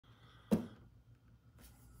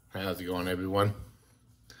How's it going, everyone?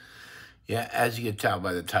 Yeah, as you can tell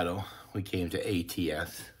by the title, we came to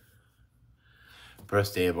ATS.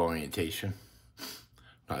 First day of orientation.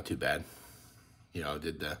 Not too bad. You know,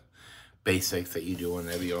 did the basics that you do in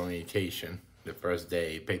every orientation. The first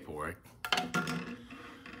day, paperwork.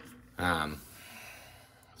 So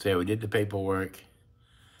yeah, we did the paperwork.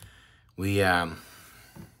 We went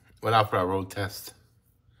out for our road test.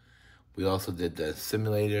 We also did the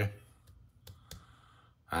simulator,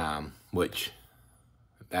 which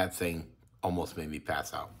that thing almost made me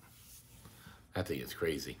pass out. That thing is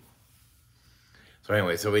crazy. So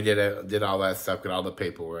anyway, so we did all that stuff, got all the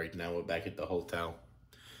paperwork. Now we're back at the hotel.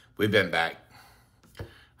 We've been back.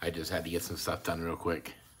 I just had to get some stuff done real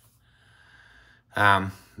quick.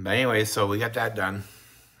 But anyway, so we got that done.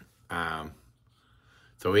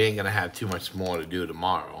 So we ain't gonna have too much more to do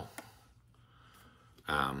tomorrow.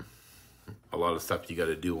 A lot of stuff you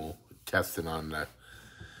gotta do testing on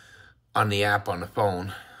the app on the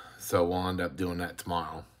phone. So we'll end up doing that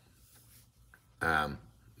tomorrow. I've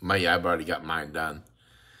already got mine done.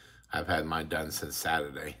 I've had mine done since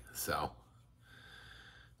Saturday. So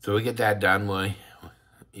we get that done. We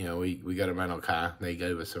got a rental car. They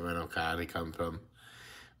gave us a rental car. They come from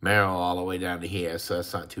Merrill all the way down to here, so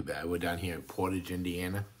that's not too bad. We're down here in Portage,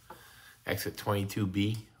 Indiana. Exit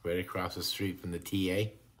 22B, right across the street from the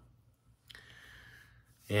TA.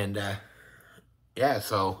 And, yeah,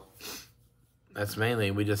 so that's mainly,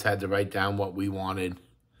 we just had to write down what we wanted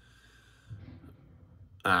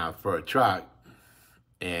for a truck.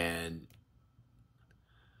 And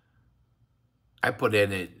I put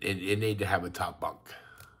in it needed to have a top bunk.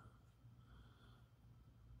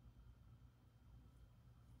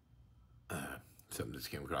 Something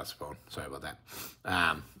just came across the phone. Sorry about that.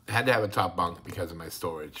 I had to have a top bunk because of my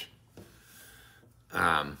storage.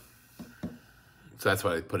 So that's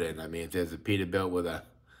what I put in. I mean, if there's a Peterbilt with a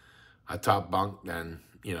top bunk, then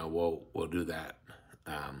we'll do that.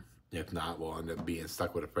 If not, we'll end up being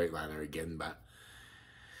stuck with a Freightliner again. But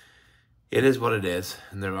it is what it is,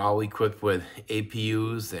 and they're all equipped with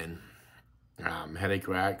APUs and headache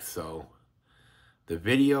racks. So the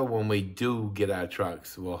video, when we do get our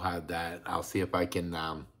trucks, we'll have that. I'll see if I can,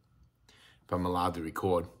 if I'm allowed to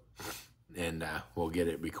record, and we'll get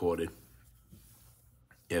it recorded.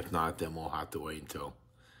 If not, then we'll have to wait until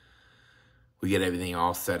we get everything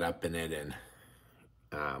all set up in it. And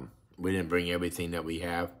we didn't bring everything that we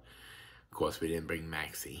have. Of course, we didn't bring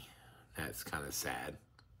Maxie. That's kind of sad.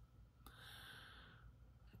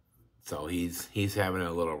 So he's having it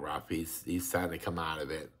a little rough. He's starting to come out of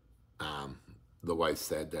it. The wife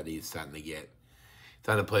said that he's starting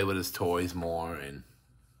to play with his toys more,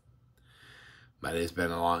 but it's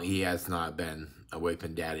been he has not been away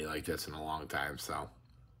from daddy like this in a long time, so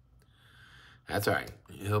that's all right.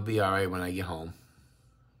 He'll be all right when I get home.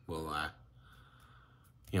 We'll,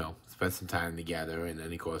 spend some time together, and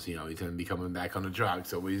then, of course, he's going to be coming back on the truck,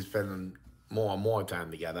 so we're spending more and more time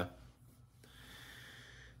together.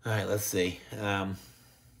 All right, let's see. Yeah,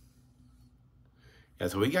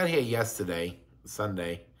 so we got here yesterday,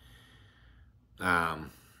 Sunday.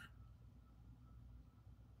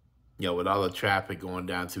 With all the traffic going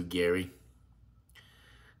down through Gary,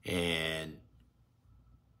 and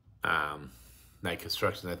that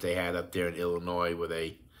construction that they had up there in Illinois, where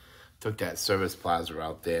they took that service plaza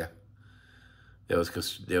out there. There was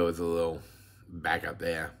a little back up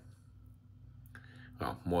there.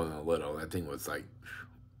 Well, more than a little. That thing was like,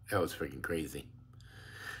 that was freaking crazy.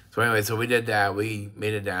 So anyway, so we did that. We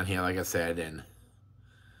made it down here, like I said, and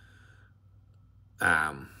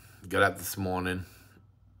got up this morning,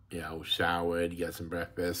 showered, got some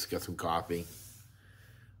breakfast, got some coffee.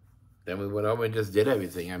 Then we went over and just did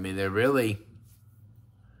everything. I mean, there really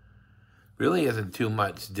isn't too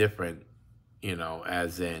much different,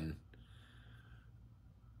 as in,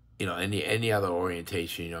 any other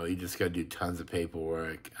orientation. You just got to do tons of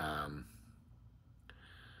paperwork. I've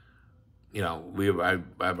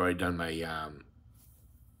already done my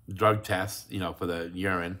drug test, for the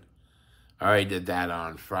urine. I already did that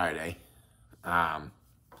on Friday. Of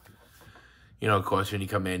course, when you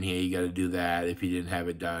come in here, you got to do that. If you didn't have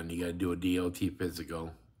it done, you got to do a DOT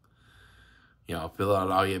physical. Fill out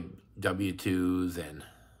all your W-2s and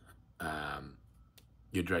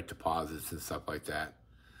your direct deposits and stuff like that.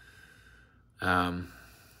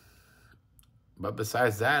 But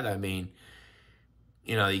besides that, I mean,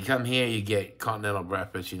 you come here, you get continental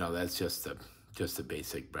breakfast. That's just a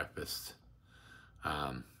basic breakfast.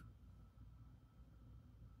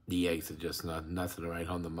 The eggs are just nothing to write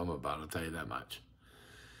home to mom about, I'll tell you that much.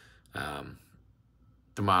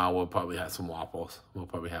 Tomorrow we'll probably have some waffles. We'll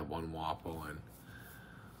probably have one waffle and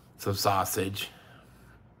some sausage.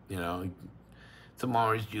 you know, some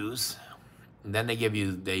orange juice. And then they give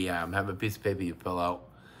you, they have a piece of paper you fill out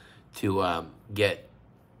to get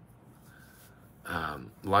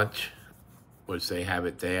lunch, which they have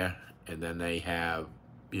it there. And then they have,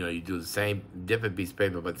 you know, you do the same, different piece of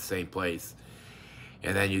paper, but the same place.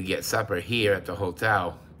 And then you get supper here at the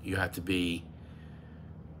hotel. You have to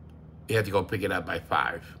go pick it up by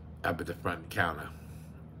 5 up at the front counter.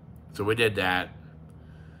 So we did that.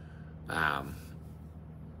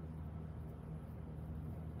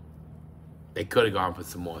 They could have gone for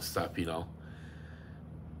some more stuff, you know.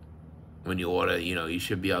 When you order, you know, you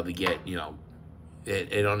should be able to get, you know,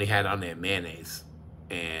 it only had on there mayonnaise.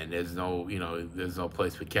 And there's no, you know, there's no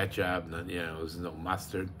place for ketchup, none, you know, there's no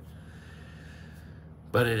mustard.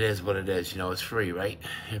 But it is what it is, you know, it's free, right?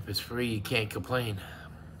 If it's free, you can't complain.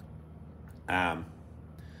 So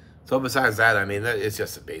besides that, I mean, it's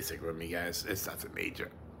just a basic for me, guys. It's nothing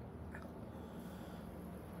major.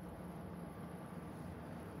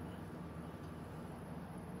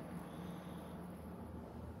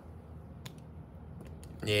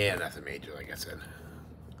 Yeah, nothing major, like I said.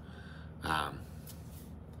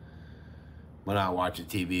 When I watch a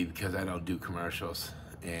TV, because I don't do commercials,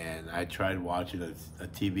 and I tried watching a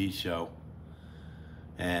TV show,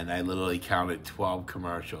 and I literally counted 12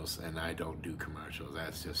 commercials, and I don't do commercials.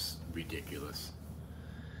 That's just ridiculous.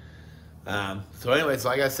 So anyways,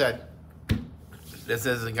 like I said, this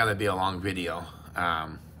isn't going to be a long video.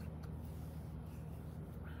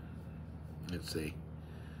 Let's see.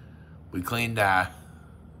 We cleaned the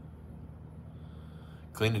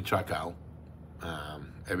truck out.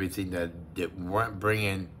 Everything that weren't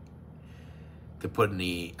bringing to put in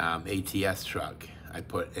the ATS truck, I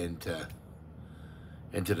put into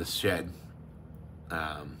the shed.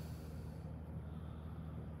 I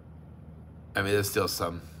mean, there's still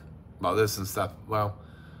some, well, there's some stuff. Well,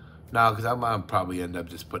 no, because I'm gonna probably end up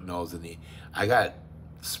just putting those in the. I got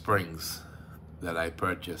springs that I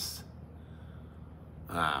purchased.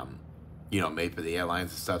 You know, made for the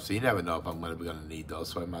airlines and stuff. So you never know if I'm gonna need those.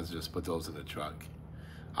 So I might as well just put those in the truck.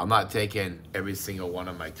 I'm not taking every single one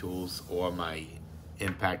of my tools or my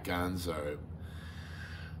impact guns or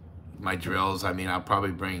my drills. I mean, I'll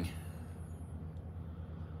probably bring,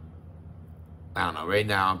 I don't know, right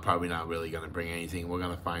now I'm probably not really gonna bring anything. We're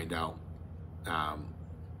gonna find out.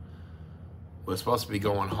 We're supposed to be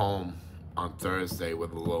going home on Thursday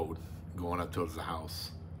with a load, going up towards the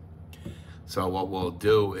house. So what we'll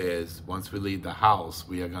do is, once we leave the house,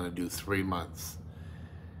 we are gonna do 3 months.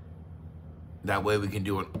 That way we can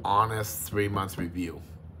do an honest 3 month review.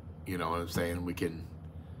 You know what I'm saying? We can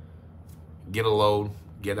get a load,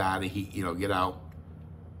 get out of heat, you know, get out,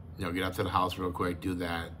 you know, get up to the house real quick, do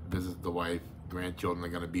that, visit the wife, grandchildren are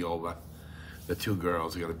gonna be over. The 2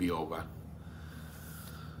 girls are gonna be over.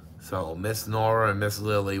 So Miss Nora and Miss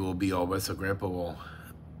Lily will be over, so Grandpa will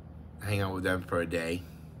hang out with them for a day.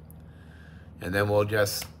 And then we'll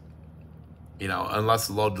just, you know, unless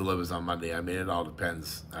the load delivers on Monday, I mean, it all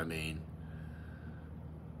depends. I mean,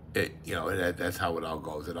 you know, that's how it all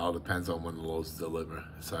goes. It all depends on when the loads deliver.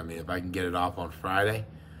 So, I mean, if I can get it off on Friday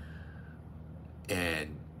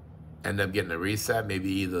and end up getting a reset,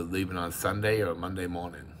 maybe either leaving on Sunday or Monday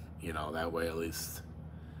morning, you know, that way at least.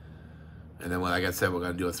 And then, like I said, we're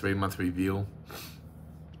going to do a 3 month review.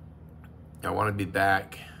 I want to be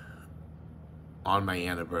back on my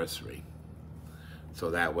anniversary.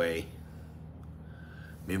 So that way,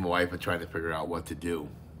 me and my wife are trying to figure out what to do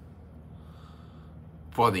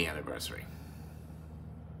for the anniversary.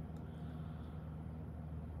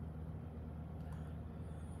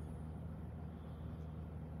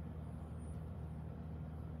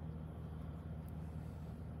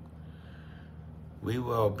 We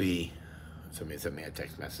will be, somebody sent me a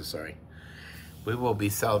text message, sorry. We will be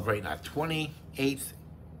celebrating our 28th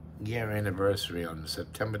year anniversary on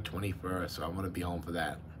September 21st, so I'm going to be home for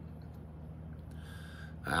that.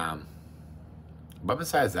 But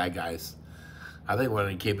besides that, guys, I think we're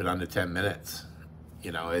going to keep it under 10 minutes.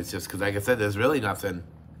 You know, it's just because, like I said, there's really nothing.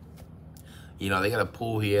 You know, they got a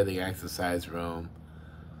pool here, the exercise room.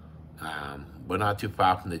 We're not too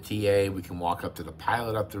far from the TA. We can walk up to the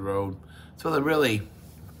pilot up the road. So there really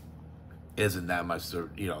isn't that much to,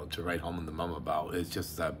 you know, to write home and the mum about. It's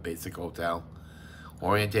just a basic hotel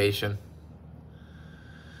orientation.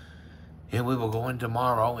 And we will go in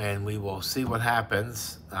tomorrow and we will see what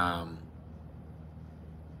happens.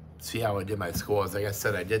 See how I did my scores. Like I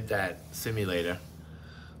said, I did that simulator.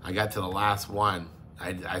 I got to the last one.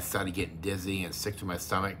 I started getting dizzy and sick to my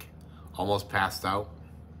stomach. Almost passed out.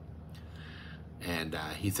 And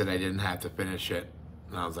he said I didn't have to finish it.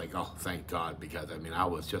 And I was like, oh, thank God, because I mean, I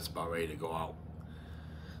was just about ready to go out.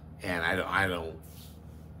 And I don't,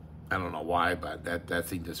 I don't know why, but that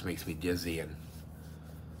thing just makes me dizzy and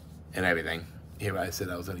everything. Here I said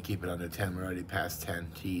I was going to keep it under 10. We're already past 10.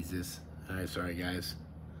 Jesus. All right, sorry guys.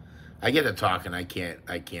 I get to talking. I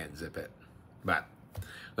can't zip it. But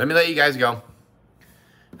let me let you guys go.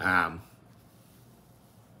 Dang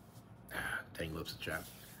lips a trap.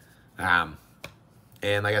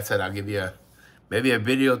 And like I said, I'll give you maybe a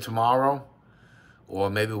video tomorrow, or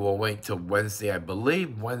maybe we'll wait till Wednesday. I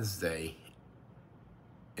believe Wednesday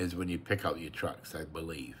is when you pick out your trucks, I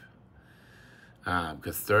believe.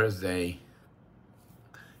 Because Thursday,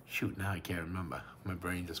 shoot, now I can't remember. My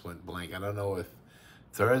brain just went blank. I don't know if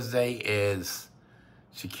Thursday is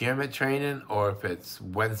securement training or if it's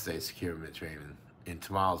Wednesday securement training and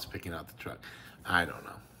tomorrow's picking out the truck. I don't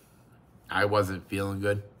know. I wasn't feeling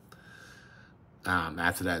good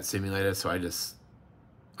after that simulator, so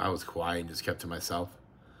I was quiet and just kept to myself.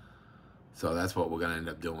 So that's what we're gonna end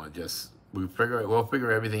up doing. We'll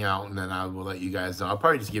figure everything out, and then I will let you guys know. I'll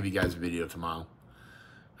probably just give you guys a video tomorrow.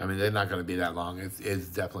 I mean, they're not gonna be that long. It's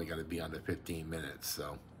definitely gonna be under 15 minutes.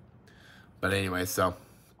 So, but anyway, so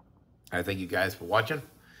I thank you guys for watching,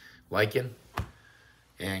 liking,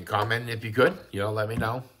 and commenting if you could. Let me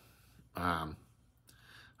know.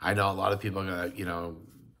 I know a lot of people are gonna,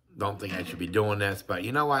 don't think I should be doing this, but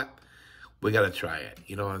you know what? We gotta try it.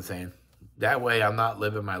 You know what I'm saying? That way I'm not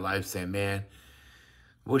living my life saying, man,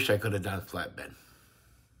 wish I could have done flatbed.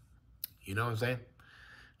 You know what I'm saying?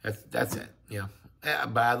 That's it. Yeah,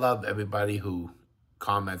 but I love everybody who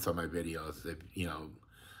comments on my videos.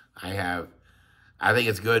 I think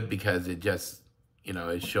it's good because it just,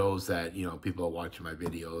 it shows that, people are watching my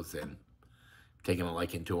videos and taking a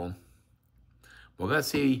liking to them. We're going to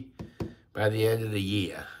see by the end of the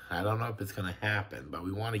year. I don't know if it's going to happen, but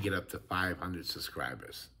we want to get up to 500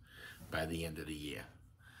 subscribers by the end of the year.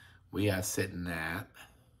 We are sitting at,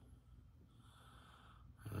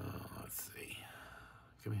 let's see,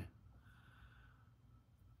 come here.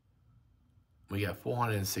 We got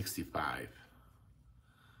 465.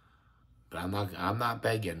 But I'm not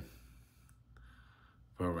begging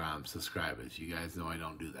for subscribers. You guys know I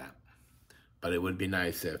don't do that. But it would be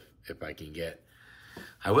nice if I can get,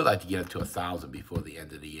 I would like to get up to 1,000 before the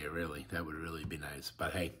end of the year, really. That would really be nice.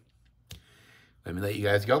 But hey, let me let you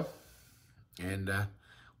guys go. And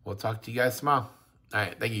we'll talk to you guys tomorrow. All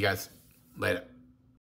right, thank you guys. Later.